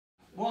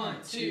1,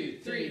 2,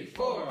 3,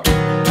 4.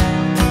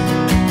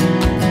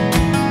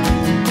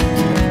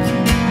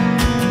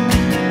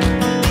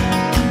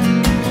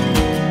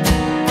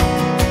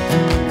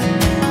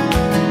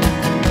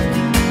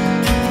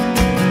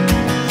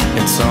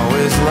 It's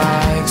always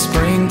like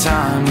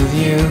springtime with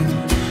you,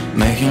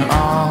 making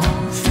all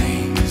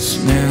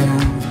things new.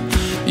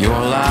 Your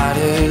light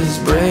is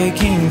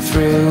breaking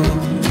through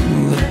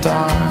the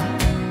dark.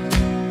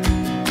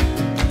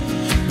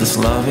 This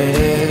love, it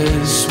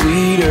is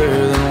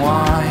sweeter than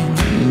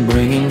wine,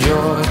 bringing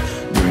joy,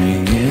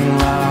 bringing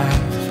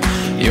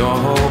life. Your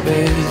hope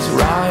is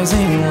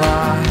rising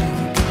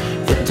like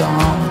the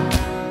dawn.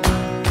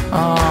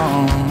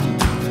 Oh.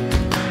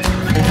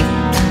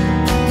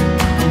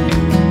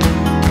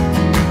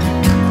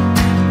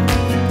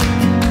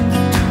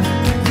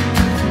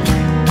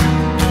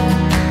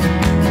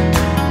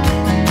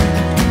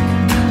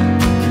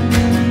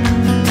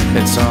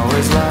 It's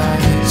always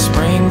like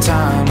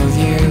springtime with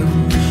you,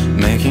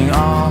 making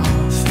all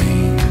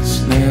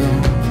things new.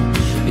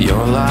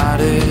 Your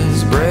light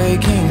is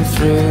breaking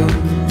through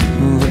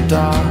the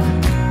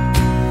dark.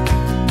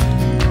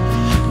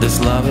 This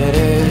love, it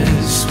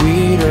is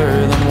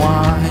sweeter than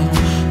wine,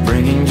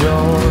 bringing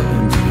joy,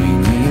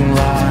 bringing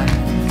life.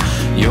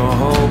 Your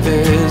hope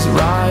is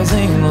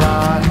rising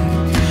like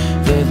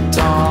the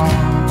dawn.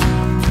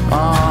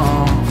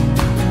 Oh.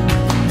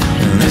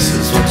 And this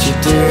is what you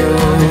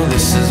do,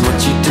 this is what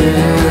you do.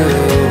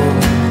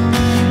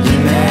 You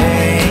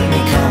make me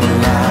come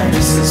alive.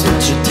 This is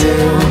what you do,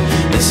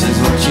 this is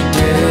what you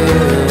do.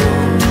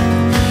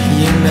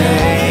 You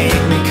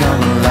make me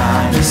come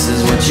alive. This is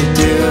what you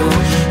do,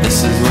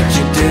 this is what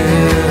you do.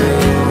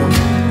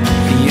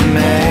 You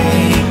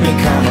make me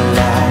come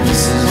alive.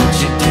 This is what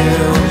you do,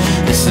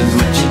 this is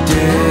what you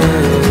do.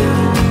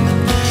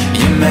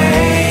 You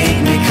make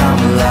me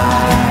come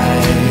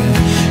alive.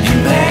 You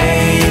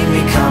make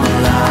me come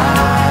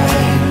alive.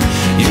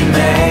 You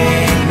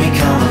make me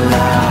come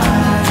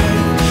alive.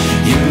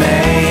 You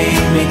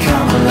make me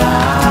come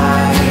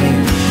alive.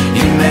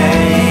 You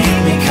make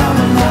me come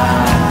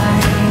alive.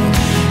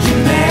 You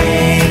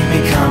make me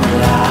come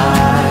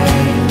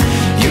alive.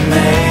 You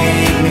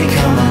make me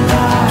come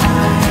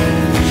alive.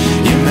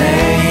 You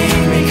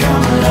make me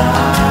come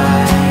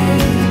alive.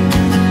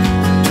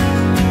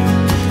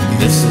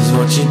 This is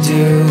what you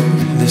do,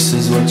 this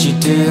is what you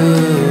do.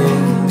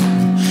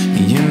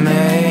 You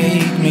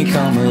make me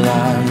come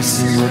alive. This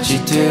is what you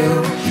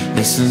do,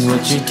 this is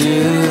what you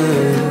do.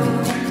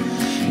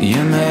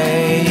 You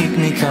make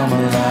me come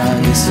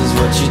alive. This is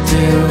what you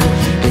do,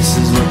 this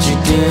is what you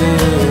do.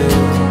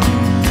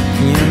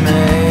 You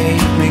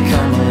make me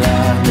come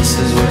alive. This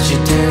is what you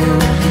do,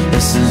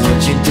 this is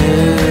what you do.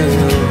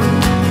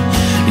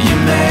 You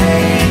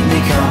make me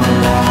come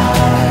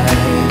alive.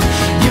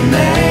 You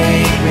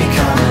make me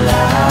come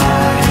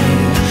alive.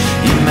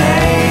 You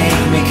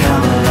make me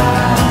come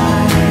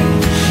alive.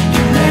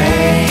 You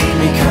make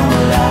me come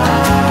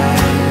alive.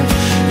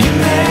 You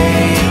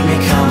make me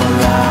come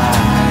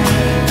alive.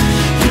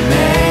 You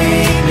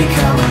make me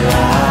come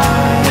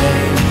alive.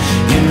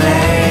 You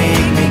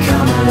make me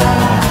come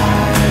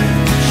alive.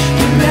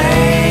 You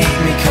make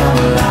me come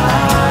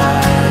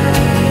alive.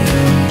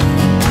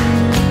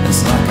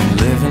 It's like I'm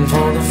living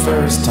for the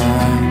first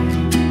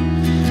time,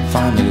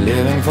 finally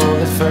living for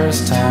the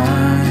first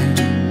time.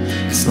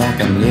 It's like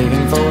I'm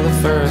living for the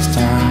first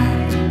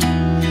time,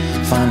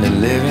 finally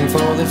living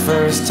for the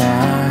first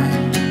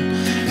time.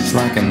 It's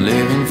like I'm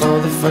living for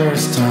the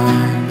first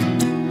time,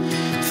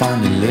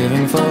 finally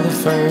living for the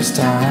first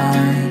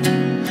time.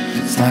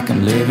 It's like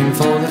I'm living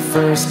for the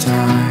first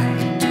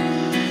time,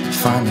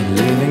 finally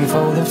living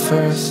for the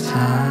first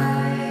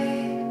time.